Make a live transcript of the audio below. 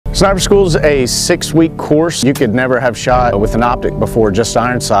Sniper School is a 6-week course. You could never have shot with an optic before, just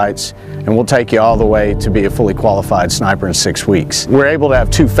iron sights, and we'll take you all the way to be a fully qualified sniper in 6 weeks. We're able to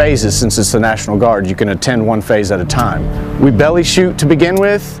have 2 phases since it's the National Guard. You can attend 1 phase at a time. We belly shoot to begin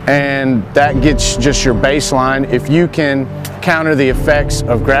with, and that gets just your baseline. If you can counter the effects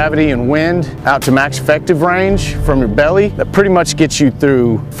of gravity and wind out to max effective range from your belly, that pretty much gets you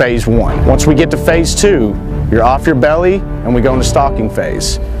through phase 1. Once we get to phase 2, you're off your belly and we go into stalking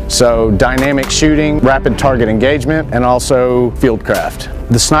phase. So dynamic shooting, rapid target engagement, and also field craft.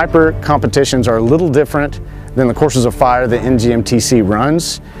 The sniper competitions are a little different than the courses of fire that NGMTC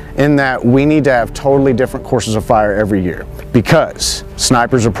runs, in that we need to have totally different courses of fire every year, because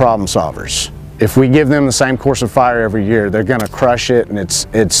snipers are problem solvers. If we give them the same course of fire every year, they're gonna crush it, and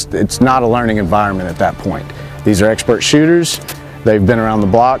it's not a learning environment at that point. These are expert shooters. They've been around the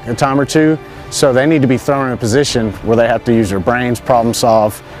block a time or two, so they need to be thrown in a position where they have to use their brains, problem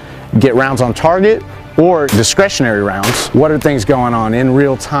solve, get rounds on target, or discretionary rounds. What are things going on in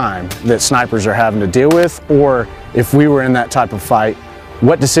real time that snipers are having to deal with? Or if we were in that type of fight,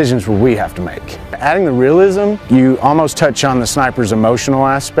 what decisions would we have to make? Adding the realism, you almost touch on the sniper's emotional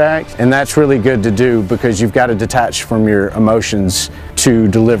aspect, and that's really good to do because you've got to detach from your emotions to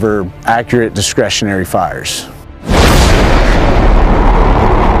deliver accurate discretionary fires.